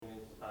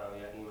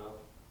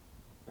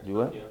You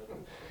what?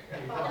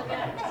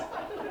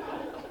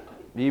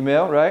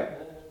 Email, right?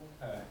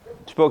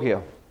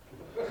 Spokio.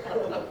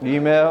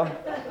 Email,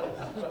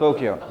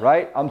 Spokio,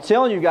 right? I'm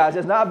telling you guys,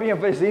 it's not being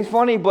it's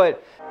funny,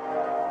 but...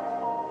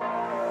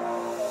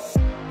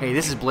 Hey,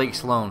 this is Blake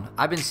Sloan.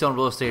 I've been selling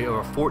real estate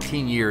over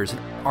 14 years.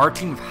 Our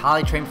team of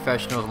highly trained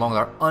professionals, along with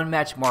our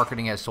unmatched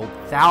marketing, has sold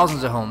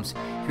thousands of homes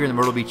here in the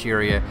Myrtle Beach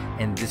area,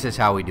 and this is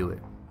how we do it.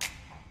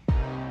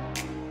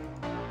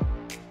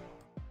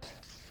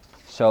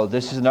 So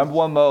this is the number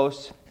one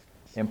most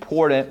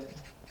important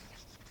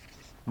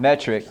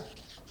metric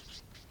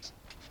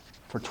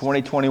for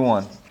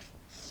 2021.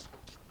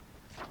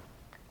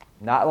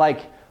 Not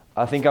like,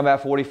 I think I'm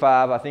at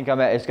 45,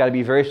 it's got to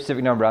be a very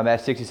specific number. I'm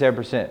at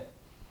 67%.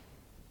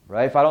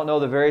 Right? If I don't know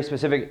the very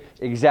specific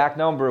exact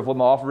number of what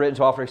my offer written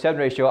to offer acceptance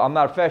ratio, I'm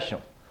not a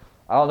professional.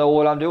 I don't know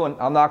what I'm doing.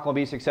 I'm not going to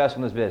be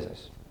successful in this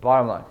business.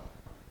 Bottom line.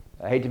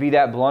 I hate to be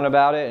that blunt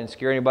about it and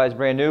scare anybody that's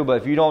brand new,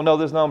 but if you don't know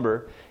this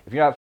number, if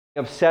you're not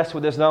obsessed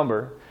with this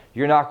number,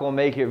 you're not going to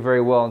make it very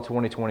well in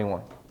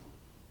 2021.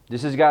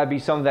 This has got to be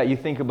something that you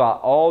think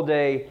about all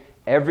day,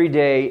 every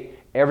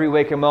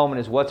waking moment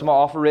is what's my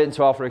offer written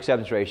to offer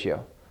acceptance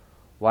ratio.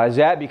 Why is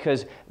that?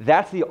 Because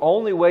that's the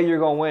only way you're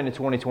going to win in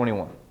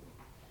 2021.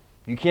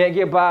 You can't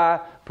get by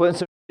putting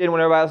some in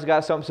when everybody else has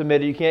got something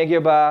submitted. You can't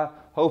get by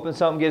hoping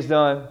something gets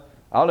done.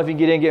 I don't know if you can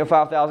get in getting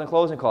 $5,000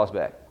 closing costs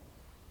back.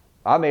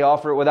 I may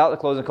offer it without the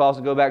closing costs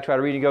and go back try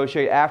to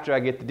renegotiate after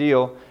I get the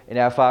deal and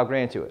add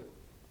 $5,000 to it.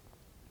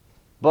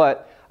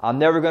 But I'm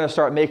never going to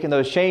start making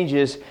those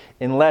changes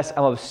unless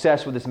I'm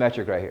obsessed with this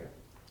metric right here.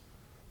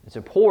 It's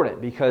important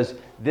because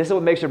this is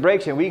what makes or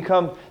breaks it.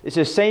 It's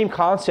the same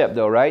concept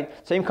though, right?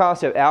 Same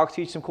concept. Alex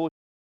teaches some cool,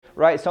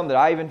 right? Something that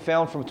I even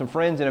found from some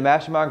friends in a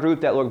mastermind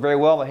group that look very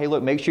well. Like, hey,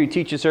 look, make sure you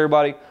teach this to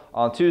everybody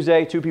on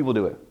Tuesday. 2 people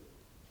do it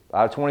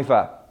out of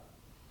 25.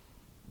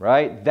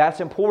 Right? That's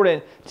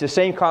important. It's the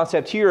same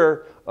concept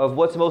here of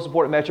what's the most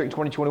important metric in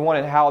 2021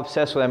 and how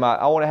obsessed with am I.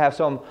 I want to have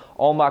some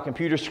on my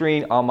computer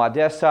screen, on my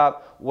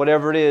desktop,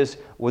 whatever it is,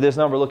 with this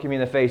number looking me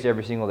in the face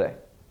every single day.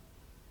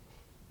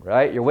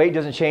 Right? Your weight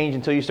doesn't change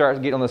until you start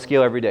getting on the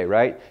scale every day,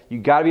 right? You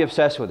got to be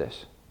obsessed with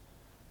this.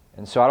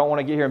 And so I don't want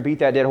to get here and beat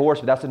that dead horse,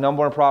 but that's the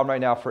number one problem right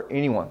now for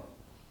anyone.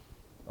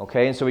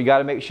 Okay? And so we got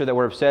to make sure that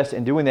we're obsessed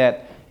in doing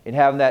that and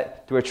having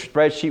that through a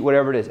spreadsheet,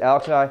 whatever it is.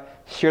 Alex and I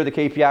share the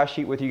KPI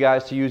sheet with you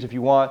guys to use if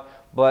you want.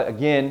 But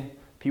again,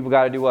 people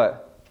got to do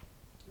what?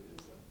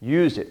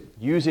 Use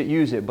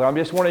it. But I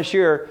just want to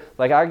share,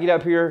 like I get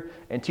up here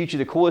and teach you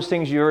the coolest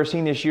things you've ever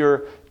seen this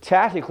year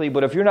tactically,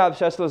 but if you're not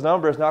obsessed with those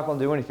numbers, it's not going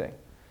to do anything.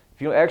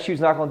 If you don't execute,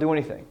 it's not going to do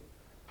anything.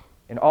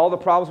 And all the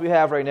problems we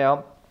have right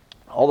now,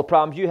 all the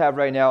problems you have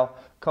right now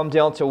come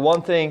down to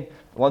one thing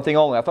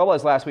only. I thought about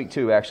this last week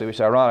too, actually, which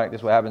is ironic. This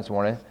is what happened this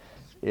morning.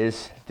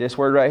 Is this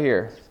word right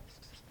here.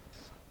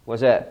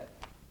 What's that?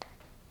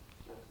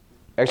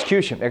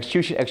 Execution.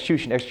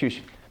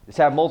 This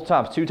happened multiple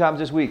times, 2 times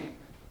this week.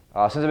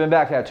 Since I've been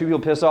back, I had 2 people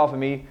pissed off at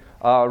me,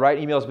 write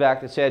emails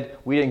back that said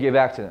we didn't get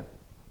back to them.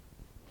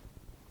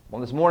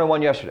 One this morning,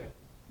 one yesterday.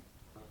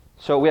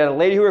 So we had a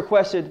lady who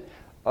requested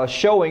a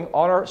showing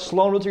on our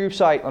Sloan Realty Group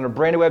site, on our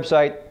branded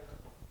website,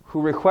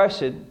 who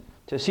requested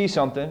to see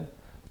something,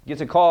 gets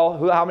a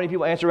call. How many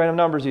people answer random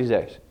numbers these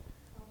days?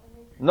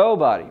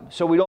 Nobody.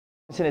 So we don't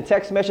send a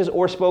text message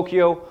or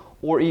Spokio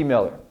or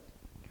email her.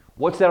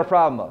 What's that a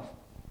problem of?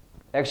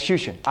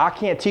 Execution. I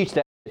can't teach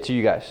that to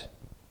you guys.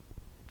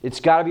 It's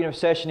got to be an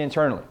obsession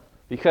internally.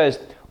 Because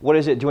what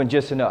is it doing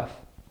just enough?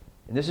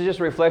 And this is just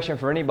a reflection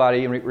for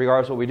anybody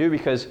regardless of what we do,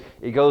 because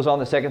it goes on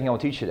the second thing I'll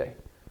teach today.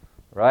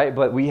 Right?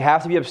 But we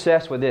have to be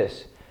obsessed with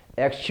this.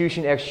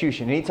 Execution.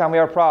 Anytime we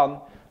have a problem,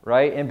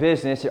 right, in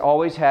business, it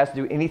always has to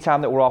do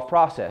anytime that we're off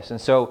process.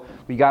 And so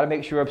we got to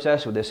make sure we're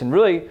obsessed with this. And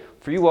really,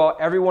 for you all,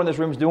 everyone in this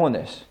room is doing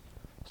this.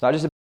 It's not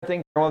just a bad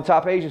thing. We're one of the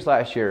top agents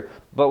last year,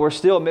 but we're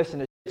still missing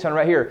the ton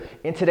right here.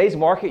 In today's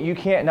market, you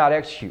can't not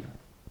execute.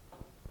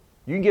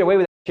 You can get away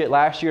with that shit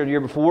last year or the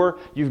year before.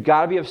 You've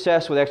got to be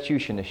obsessed with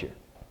execution this year.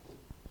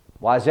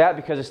 Why is that?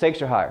 Because the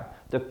stakes are higher.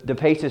 The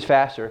pace is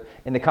faster,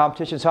 and the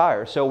competition's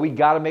higher. So we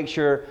got to make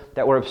sure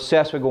that we're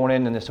obsessed with going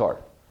in this hard.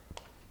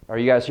 Are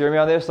you guys hearing me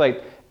on this?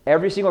 Like,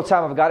 every single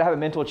time I've got to have a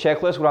mental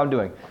checklist what I'm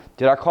doing.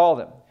 Did I call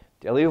them?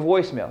 Did I leave a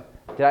voicemail?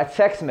 Did I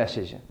text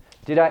message them?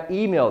 Did I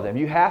email them?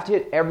 You have to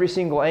hit every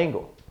single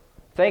angle.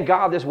 Thank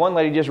God this one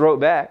lady just wrote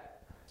back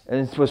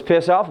and was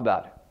pissed off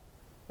about it.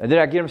 And then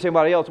I get him to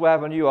somebody else. What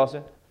happened to you,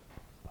 Austin?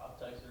 I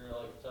texted her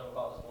like 7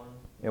 o'clock this morning.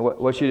 And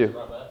what she do?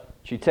 Right back.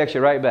 She texted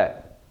you right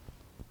back.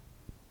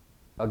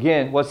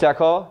 Again, what's that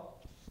called?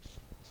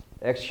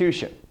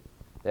 Execution.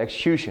 I'm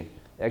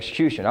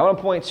on a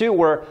point too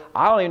where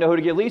I don't even know who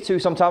to get leads to.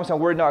 Sometimes I'm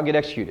worried not to get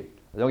executed.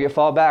 They don't get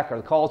followed back, or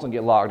the calls don't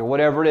get logged, or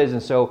whatever it is.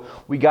 And so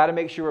we got to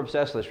make sure we're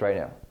obsessed with this right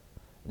now.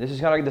 And this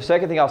is kind of like the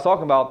second thing I was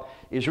talking about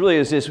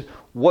is this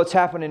what's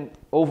happening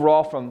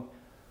overall from.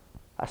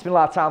 I spent a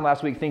lot of time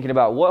last week thinking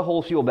about what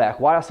holds people back.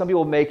 Why do some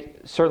people make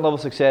a certain level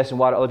of success and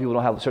why do other people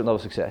don't have a certain level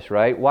of success,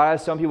 right? Why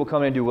do some people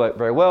come in and do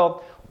very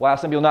well? Why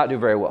do some people not do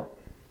very well?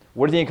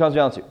 What do you think it comes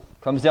down to?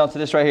 It comes down to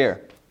this right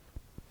here.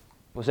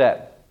 What's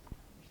that?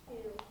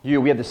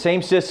 You. We have the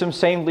same systems,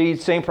 same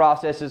leads, same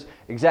processes,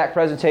 exact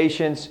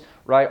presentations,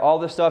 right? All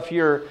this stuff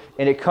here,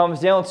 and it comes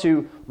down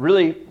to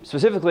really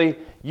specifically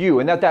you.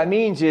 And what that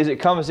means is it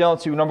comes down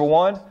to, number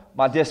one,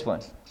 my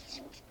discipline,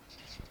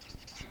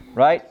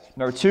 right?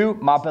 Number two,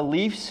 my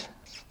beliefs.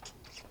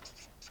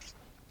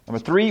 Number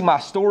three, my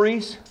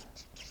stories,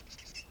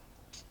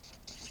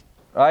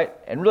 right?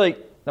 And really,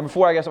 number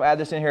four, I guess I'll add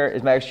this in here,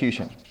 is my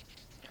execution.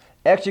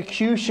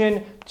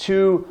 Execution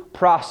to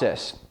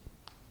process.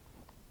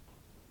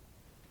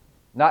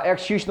 Not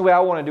execution the way I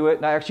want to do it,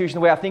 not execution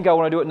the way I think I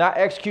want to do it, not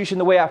execution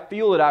the way I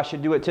feel that I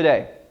should do it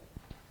today.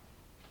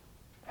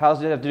 How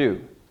does it have to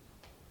do?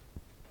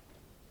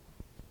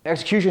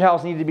 Execution how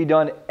it's needed to be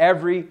done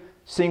every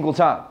single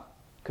time.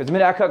 Because the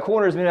minute I cut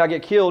corners, the minute I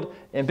get killed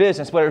in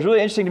business. But it was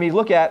really interesting to me to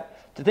look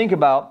at, to think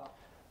about,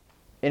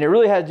 and it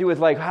really had to do with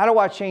like, how do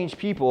I change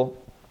people?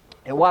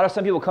 And why do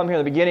some people come here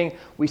in the beginning,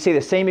 we say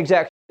the same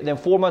exact shit, and then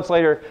 4 months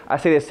later, I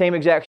say the same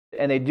exact shit,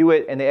 and they do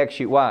it and they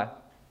execute. Why?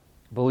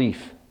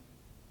 Belief.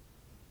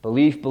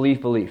 Belief,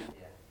 belief, belief.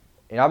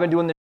 And I've been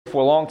doing this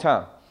for a long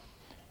time.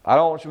 I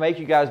don't want to make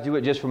you guys do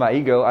it just for my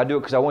ego. I do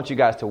it because I want you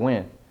guys to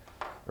win.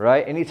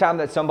 Right? Anytime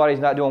that somebody's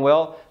not doing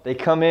well, they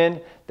come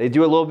in, they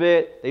do a little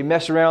bit, they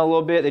mess around a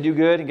little bit, they do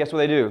good, and guess what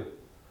they do?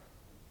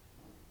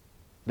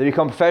 They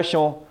become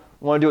professional,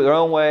 want to do it their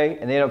own way,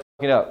 and they end up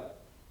fucking up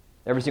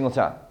every single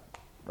time.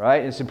 Right?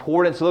 And it's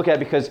important to look at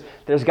because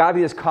there's got to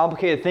be this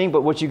complicated thing,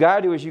 but what you got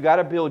to do is you got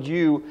to build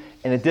you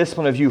and the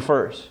discipline of you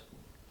first.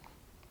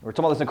 We're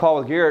talking about this in the call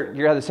with Garrett.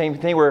 Garrett had the same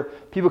thing where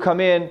people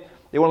come in,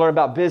 they want to learn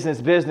about business,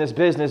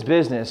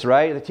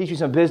 right? They teach you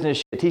some business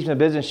shit, teach you some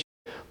business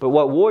shit. But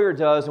what Warrior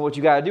does and what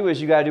you got to do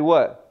is you got to do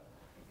what?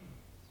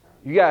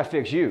 You got to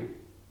fix you.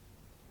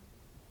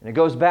 And it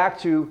goes back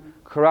to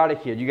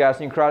Karate Kid. You guys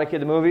seen Karate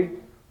Kid, the movie?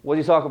 What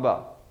does he talk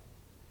about?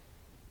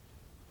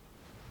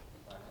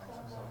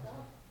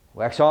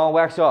 Wax on,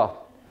 wax off.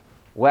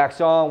 Wax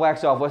on,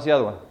 wax off. What's the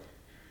other one?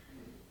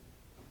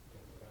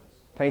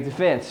 Paint the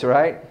fence,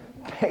 right?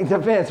 Paint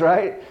the fence,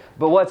 right?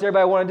 But what's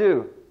everybody want to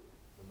do?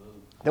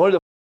 They want to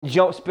do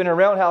jump, spin a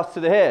roundhouse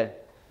to the head.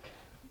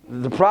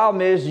 The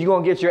problem is you're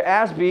going to get your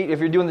ass beat if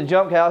you're doing the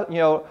jump house,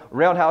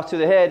 roundhouse to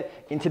the head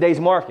in today's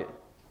market.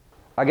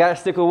 I got to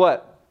stick with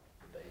what?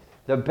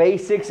 The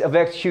basics of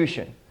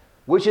execution,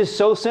 which is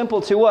so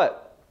simple to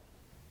what?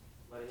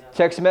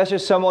 Text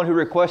message someone who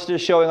requested a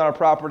showing on a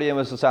property and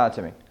was assigned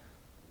to me.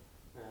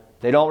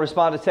 They don't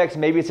respond to text.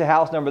 Maybe it's a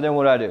house number. Then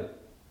what do I do?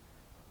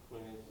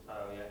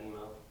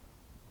 Email.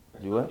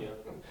 Do what?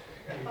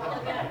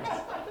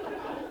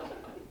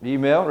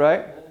 Email,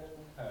 right?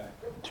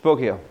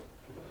 Spokio.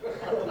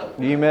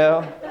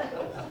 Email.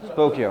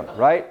 Spokio,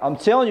 right? I'm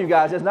telling you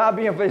guys, it's not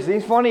being it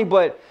seems funny,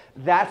 but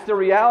that's the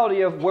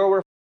reality of where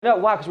we're up.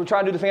 Why? Because we're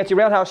trying to do the fancy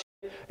roundhouse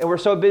shit, and we're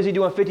so busy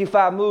doing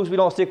 55 moves, we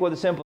don't stick with the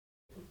simple.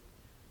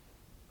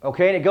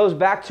 Okay, and it goes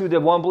back to the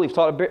one belief.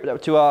 Talked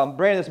to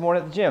Brandon this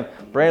morning at the gym.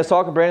 Brandon's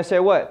talking. Brandon said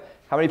what?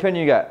 How many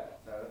pending you got?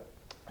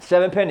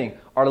 7 pending.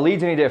 Are the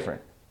leads any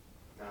different?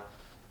 No.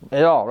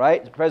 At all,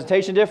 right? The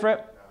presentation different?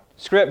 No.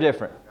 Script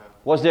different? No.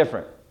 What's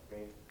different? Me.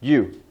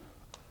 You.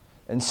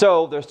 And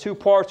so there's 2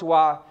 parts to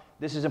why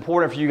this is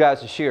important for you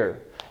guys to share.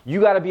 You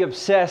got to be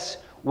obsessed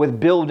with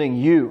building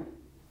you.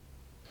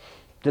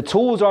 The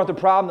tools aren't the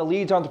problem. The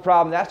leads aren't the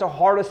problem. That's the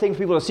hardest thing for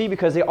people to see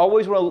because they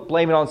always want to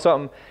blame it on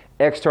something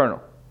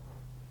external.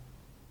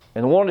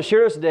 And I wanted to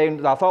share this today,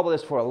 and I thought about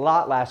this for a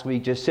lot last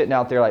week, just sitting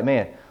out there like,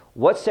 man,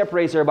 what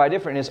separates everybody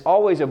different? And it's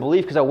always a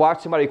belief because I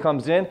watch somebody who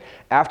comes in.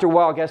 After a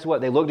while, guess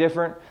what? They look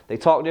different. They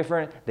talk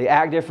different. They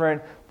act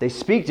different. They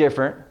speak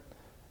different.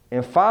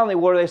 And finally,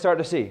 what do they start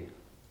to see?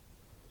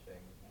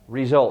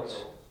 Results.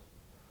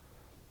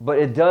 But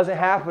it doesn't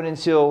happen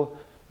until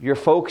you're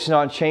focusing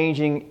on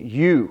changing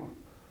you.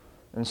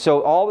 And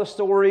so all the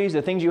stories,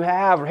 the things you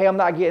have, or hey, I'm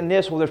not getting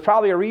this, well, there's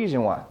probably a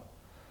reason why.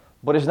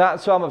 But it's not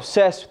until I'm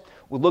obsessed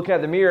with looking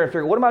at the mirror and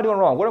figuring, what am I doing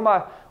wrong?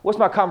 What's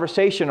my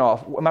conversation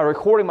off? Am I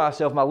recording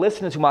myself? Am I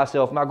listening to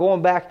myself? Am I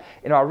going back?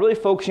 And am I really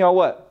focusing on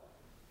what?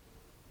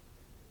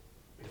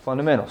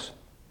 Fundamentals,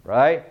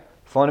 right?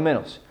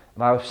 Fundamentals.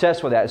 Am I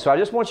obsessed with that? So I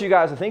just want you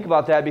guys to think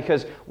about that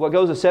because what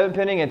goes to 7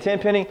 pending and 10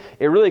 pending,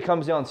 it really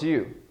comes down to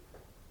you.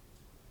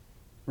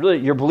 Really,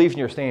 your belief and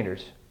your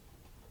standards.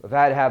 If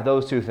I had to have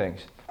those 2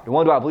 things. The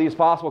one, do I believe it's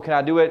possible? Can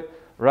I do it?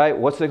 Right?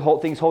 What's the whole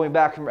things holding me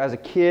back from as a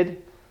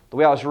kid? The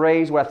way I was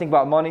raised, what I think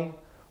about money,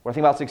 what I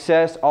think about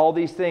success, all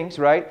these things,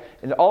 right?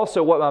 And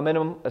also what my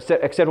minimum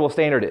acceptable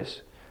standard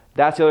is.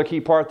 That's the other key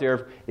part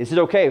there. Is it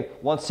okay?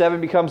 Once 7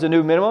 becomes a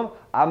new minimum,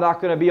 I'm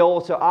not going to be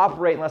able to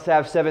operate unless I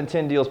have 7,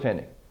 10 deals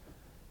pending.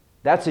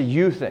 That's a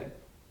you thing.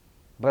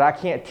 But I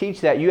can't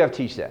teach that. You have to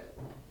teach that.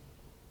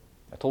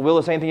 I told Will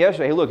the same thing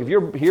yesterday. Hey, look, if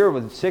you're here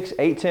with 6,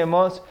 8, 10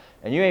 months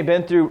and you ain't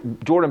been through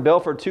Jordan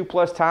Belfort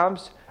 2+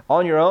 times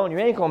on your own, you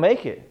ain't going to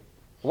make it.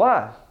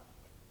 Why?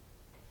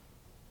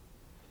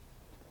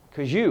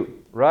 Because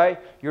right?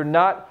 You're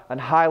not a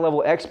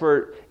high-level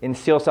expert in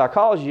sales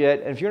psychology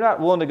yet. And if you're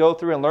not willing to go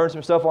through and learn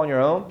some stuff on your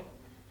own,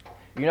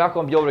 you're not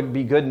going to be able to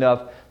be good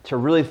enough to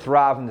really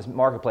thrive in this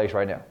marketplace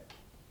right now.